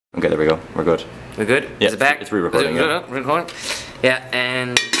Okay, there we go. We're good. We're good? Yeah, Is it back? it's re-recording. Yeah. Recording? Yeah,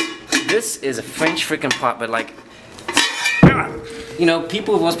 and this is a French freaking pot, but like, you know,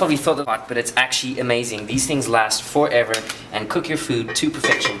 people most probably thought the pot, but it's actually amazing. These things last forever and cook your food to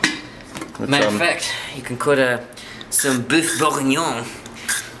perfection. Matter of fact, you can put some boeuf bourguignon.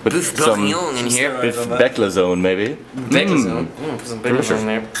 Boeuf bourguignon in here. Becklazone, maybe. Becklazone. Put some Becklazone in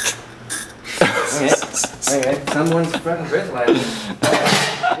there. Okay. Someone's fucking breathalyzer.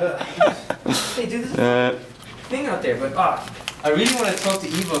 Hey, dude, there's a thing out there, but I really want to talk to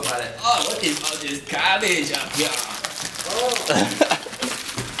Eva about it. Oh, what is all this garbage up here? Oh.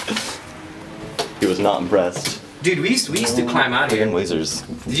 He was not impressed. Dude, we used to climb out here. Lasers.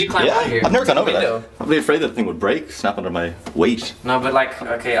 Did you climb out here? I've never gone over that. I'd be afraid that the thing would break, snap under my weight. No, but like,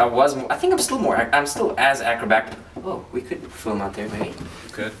 okay, I think I'm still as acrobatic. Oh, we could film out there, maybe.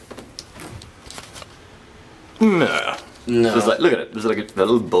 Good. No. There's like, look at it. There's like a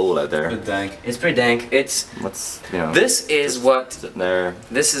little bowl out there. Pretty dank. It's pretty dank. It's. What's, you know. This is what. Sitting there.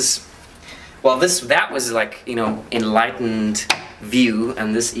 This is. Well, that was like, you know, enlightened view,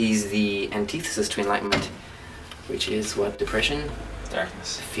 and this is the antithesis to enlightenment, which is what? Depression,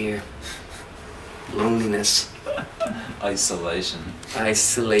 Darkness, fear, loneliness, isolation.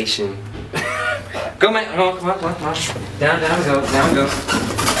 Isolation. Go, man! Oh, come on. Down we go. Down we go.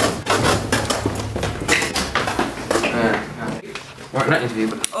 Not interview,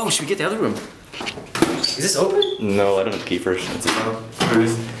 but should we get the other room? Is this open? No, I don't have a key for it.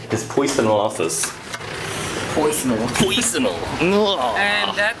 It's poisonal office. Poisonal. And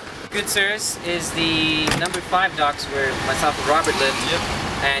And that, good sirs, is the number 5 docks where myself and Robert lived. Yep.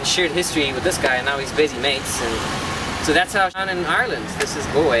 And shared history with this guy, and now he's busy mates. And so that's how down in Ireland. This is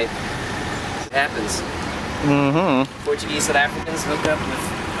Galway. It happens. Portuguese South Africans hooked up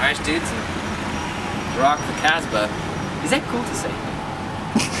with Irish dudes and rock the Casbah. Is that cool to say?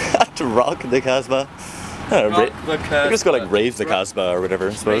 to rock the Casbah. I don't know, I just go like rave the Casbah or whatever,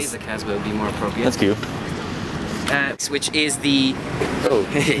 I suppose. Rave the Casbah would be more appropriate. That's cute. Which is the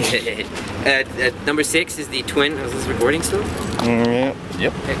number 6 is the twin. Is this recording still? Yeah.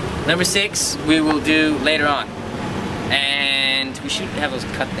 Yep. Okay. Number 6 we will do later on, and we should have those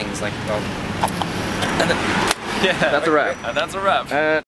cut things like. Yeah. That's a wrap. And that's a wrap.